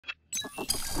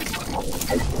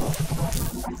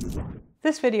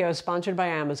This video is sponsored by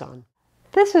Amazon.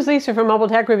 This is Lisa from Mobile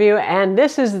Tech Review, and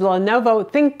this is the Lenovo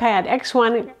ThinkPad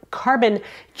X1 Carbon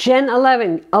Gen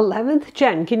 11, 11th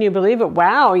gen. Can you believe it?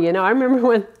 Wow, you know, I remember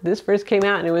when this first came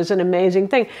out and it was an amazing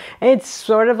thing. It's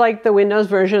sort of like the Windows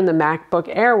version the MacBook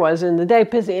Air was in the day,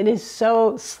 because it is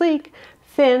so sleek,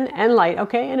 thin, and light.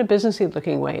 Okay, in a businessy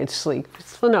looking way, it's sleek.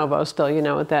 It's Lenovo still, you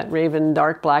know, with that raven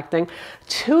dark black thing.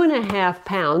 2.5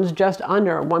 pounds, just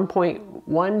under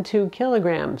 1.12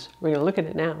 kilograms. We're gonna look at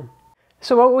it now.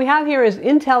 So what we have here is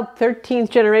Intel 13th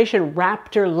generation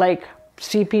Raptor Lake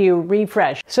CPU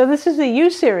refresh. So this is the U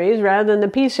series rather than the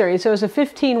P series. So it's a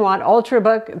 15-watt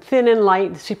ultrabook, thin and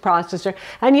light processor.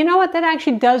 And you know what? That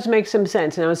actually does make some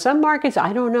sense. Now in some markets,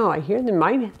 I don't know. I hear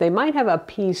they might have a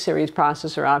P series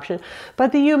processor option,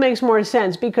 but the U makes more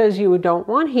sense because you don't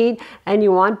want heat and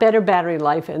you want better battery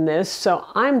life in this. So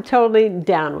I'm totally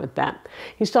down with that.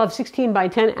 You still have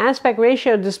 16:10 aspect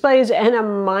ratio displays and a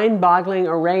mind-boggling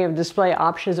array of display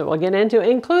options that we'll get into,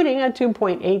 including a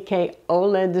 2.8K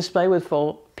OLED display with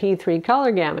full P3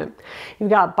 color gamut. You've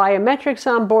got biometrics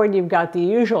on board. You've got the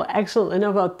usual excellent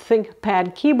Lenovo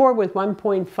ThinkPad keyboard with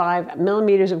 1.5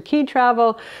 millimeters of key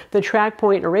travel, the track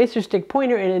point eraser stick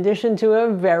pointer, in addition to a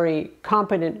very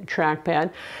competent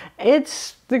trackpad.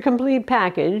 It's the complete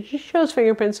package. It shows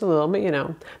fingerprints a little bit, you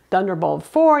know. Thunderbolt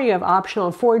 4, you have optional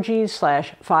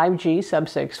 4G/5G,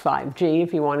 sub-6 5G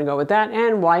if you want to go with that,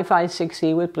 and Wi-Fi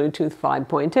 6E with Bluetooth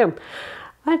 5.2.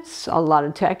 That's a lot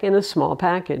of tech in a small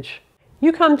package.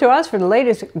 You come to us for the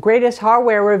latest, greatest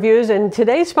hardware reviews, and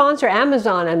today's sponsor,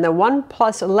 Amazon, and the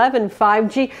OnePlus 11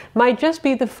 5G might just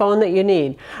be the phone that you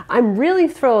need. I'm really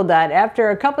thrilled that after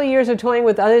a couple of years of toying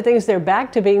with other things, they're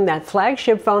back to being that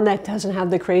flagship phone that doesn't have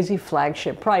the crazy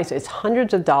flagship price. It's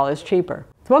hundreds of dollars cheaper.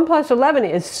 The OnePlus 11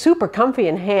 is super comfy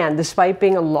in hand despite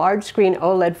being a large screen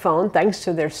OLED phone thanks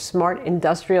to their smart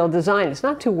industrial design. It's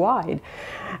not too wide.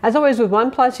 As always with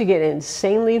OnePlus, you get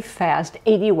insanely fast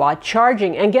 80-watt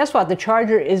charging. And guess what? The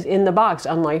charger is in the box,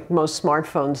 unlike most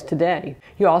smartphones today.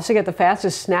 You also get the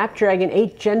fastest Snapdragon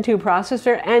 8 Gen 2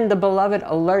 processor and the beloved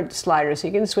alert slider, so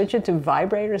you can switch it to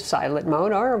vibrate or silent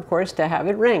mode, or of course to have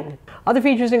it ring. Other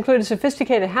features include a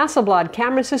sophisticated Hasselblad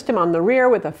camera system on the rear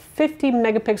with a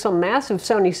 50-megapixel massive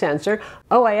Sony sensor,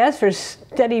 OIS for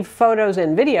steady photos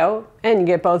and video, and you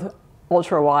get both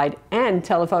ultra-wide and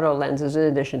telephoto lenses in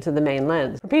addition to the main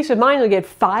lens. For peace of mind, you'll get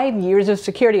 5 years of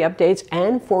security updates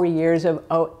and 4 years of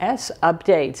OS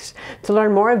updates. To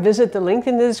learn more, visit the link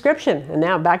in the description. And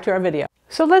now back to our video.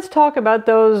 So let's talk about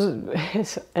those,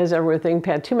 as ever with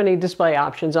ThinkPad, too many display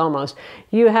options almost.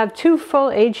 You have two full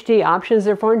HD options.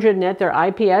 They're 400 nit, they're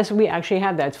IPS. We actually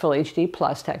have that. It's full HD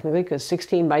plus technically, because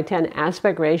 16:10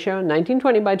 aspect ratio,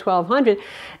 1920 by 1200.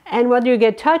 And whether you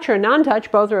get touch or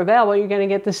non-touch, both are available. You're going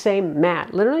to get the same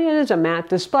matte. Literally it is a matte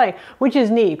display, which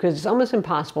is neat because it's almost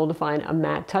impossible to find a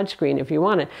matte touchscreen if you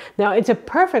want it. Now it's a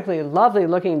perfectly lovely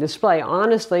looking display,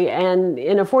 honestly, and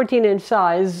in a 14-inch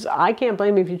size, I can't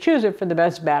blame you if you choose it for the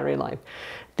best battery life.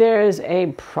 There's a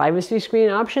privacy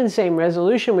screen option, same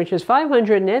resolution, which is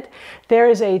 500 nit. There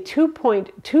is a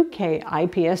 2.2K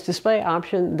IPS display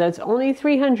option that's only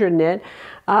 300 nit.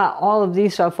 All of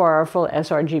these so far are full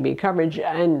sRGB coverage,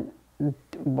 and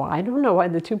I don't know why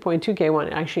the 2.2K one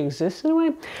actually exists in a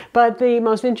way, but the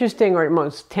most interesting or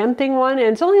most tempting one, and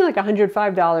it's only like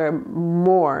 $105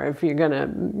 more if you're gonna,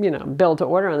 you know, build to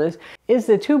order on this, is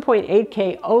the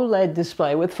 2.8K OLED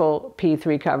display with full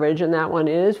P3 coverage, and that one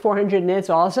is 400 nits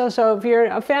also. So if you're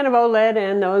a fan of OLED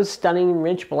and those stunning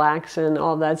rich blacks and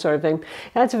all that sort of thing,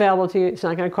 that's available to you. It's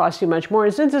not going to cost you much more,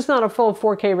 and since it's not a full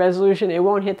 4K resolution, it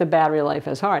won't hit the battery life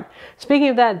as hard. Speaking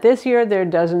of that, this year there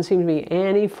doesn't seem to be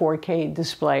any 4K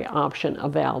display option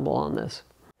available on this.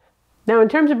 Now in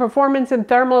terms of performance and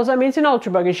thermals, I mean, it's an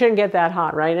ultrabook, it shouldn't get that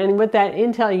hot, right? And with that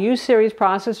Intel U series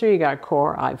processor, you got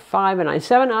Core i5 and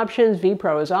i7 options.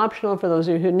 vPro is optional for those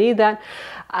of you who need that.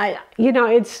 You know,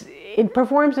 it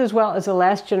performs as well as the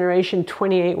last generation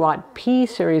 28-watt P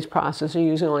series processor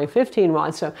using only 15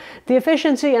 watts. So the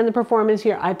efficiency and the performance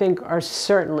here, I think, are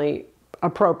certainly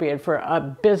appropriate for a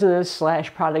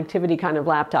business/productivity kind of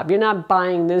laptop. You're not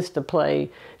buying this to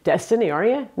play Destiny, are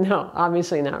you? No,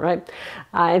 obviously not, right?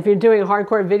 If you're doing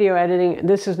hardcore video editing,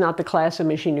 this is not the class of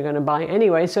machine you're going to buy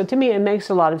anyway. So to me, it makes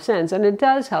a lot of sense, and it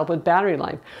does help with battery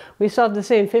life. We still have the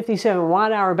same 57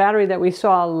 watt-hour battery that we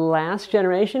saw last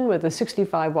generation with a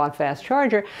 65-watt fast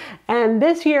charger. And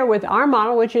this year with our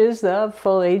model, which is the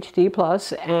full HD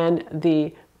plus and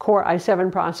the Core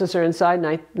i7 processor inside,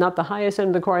 not the highest end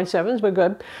of the Core i7s, but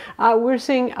good. We're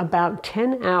seeing about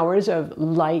 10 hours of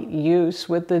light use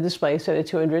with the display set at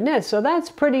 200 nits. So that's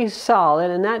pretty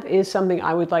solid, and that is something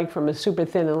I would like from a super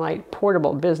thin and light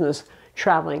portable business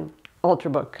traveling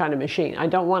Ultrabook kind of machine. I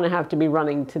don't want to have to be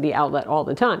running to the outlet all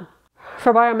the time.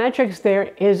 For biometrics,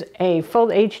 there is a full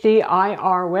HD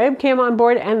IR webcam on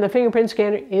board, and the fingerprint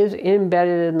scanner is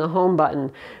embedded in the home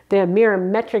button. They have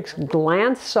Mirrormetrics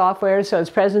glance software, so it's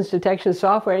presence detection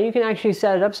software. You can actually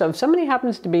set it up so if somebody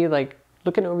happens to be like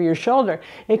looking over your shoulder,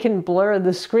 it can blur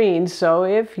the screen. So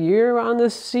if you're on the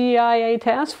CIA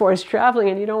task force traveling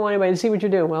and you don't want anybody to see what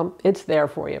you're doing, well, it's there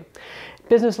for you.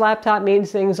 Business laptop means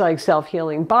things like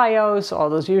self-healing BIOS, all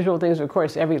those usual things. Of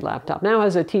course, every laptop now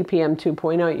has a TPM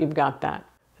 2.0. You've got that.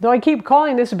 Though I keep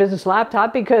calling this a business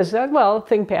laptop because, well,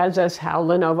 ThinkPads, that's how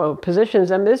Lenovo positions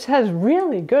them. This has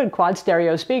really good quad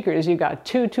stereo speakers. You've got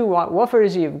two 2-watt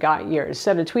woofers. You've got your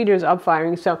set of tweeters up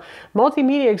firing. So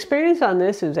multimedia experience on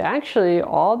this is actually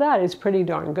all that is pretty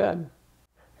darn good.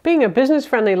 Being a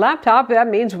business-friendly laptop, that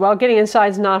means, well, getting inside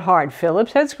is not hard.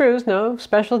 Phillips head screws, no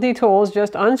specialty tools,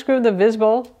 just unscrew the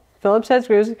visible Phillips head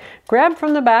screws, grab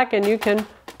from the back, and you can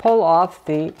pull off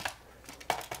the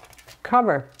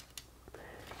cover.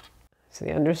 So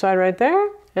the underside right there,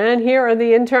 and here are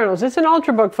the internals. It's an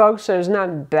Ultrabook, folks, so there's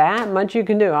not that much you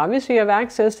can do. Obviously, you have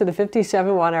access to the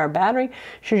 57 watt-hour battery,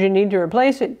 should you need to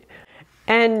replace it.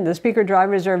 And the speaker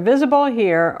drivers are visible.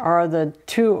 Here are the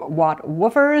 2-watt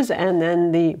woofers and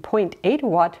then the 0.8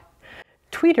 watt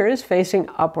tweeters facing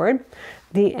upward.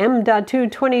 The M.2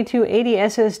 2280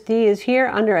 SSD is here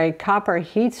under a copper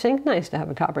heatsink. Nice to have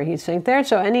a copper heatsink there.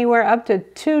 So anywhere up to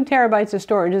 2 terabytes of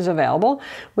storage is available.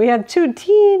 We have 2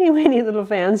 teeny-weeny little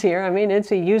fans here. I mean,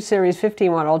 it's a U-Series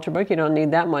 15-watt Ultrabook. You don't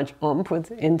need that much oomph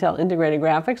with Intel integrated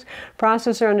graphics.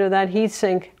 Processor under that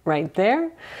heatsink right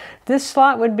there. This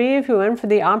slot would be if you went for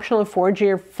the optional 4G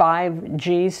or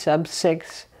 5G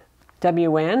sub-6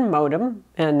 WAN modem,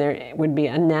 and there would be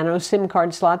a nano SIM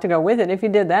card slot to go with it if you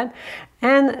did that.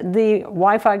 And the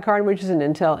Wi-Fi card, which is an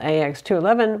Intel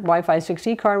AX211 Wi-Fi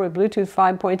 6E card with Bluetooth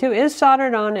 5.2, is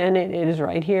soldered on, and it is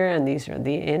right here, and these are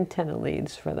the antenna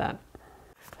leads for that.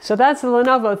 So that's the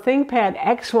Lenovo ThinkPad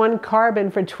X1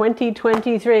 Carbon for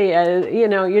 2023. You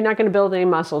know, you're not going to build any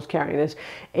muscles carrying this.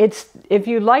 If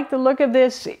you like the look of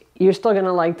this, you're still going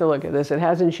to like the look of this. It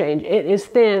hasn't changed. It is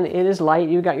thin. It is light.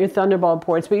 You've got your Thunderbolt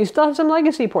ports, but you still have some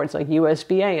legacy ports like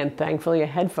USB-A and thankfully a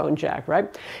headphone jack,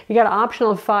 right? You got an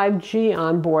optional 5G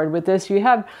on board with this. You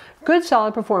have good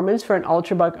solid performance for an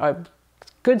Ultrabook. A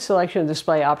good selection of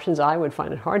display options. I would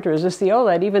find it hard to resist the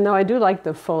OLED, even though I do like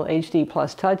the full HD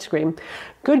plus touchscreen.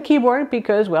 Good keyboard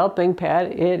because, well,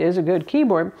 ThinkPad, it is a good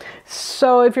keyboard.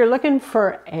 So if you're looking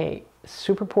for a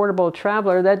super portable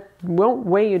traveler that won't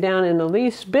weigh you down in the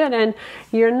least bit, and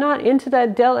you're not into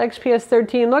that Dell XPS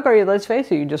 13 look, or let's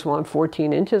face it, you just want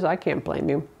 14 inches, I can't blame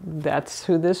you. That's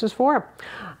who this is for.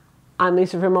 I'm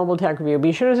Lisa from Mobile Tech Review.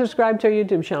 Be sure to subscribe to our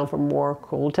YouTube channel for more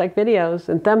cool tech videos,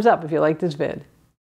 and thumbs up if you like this vid.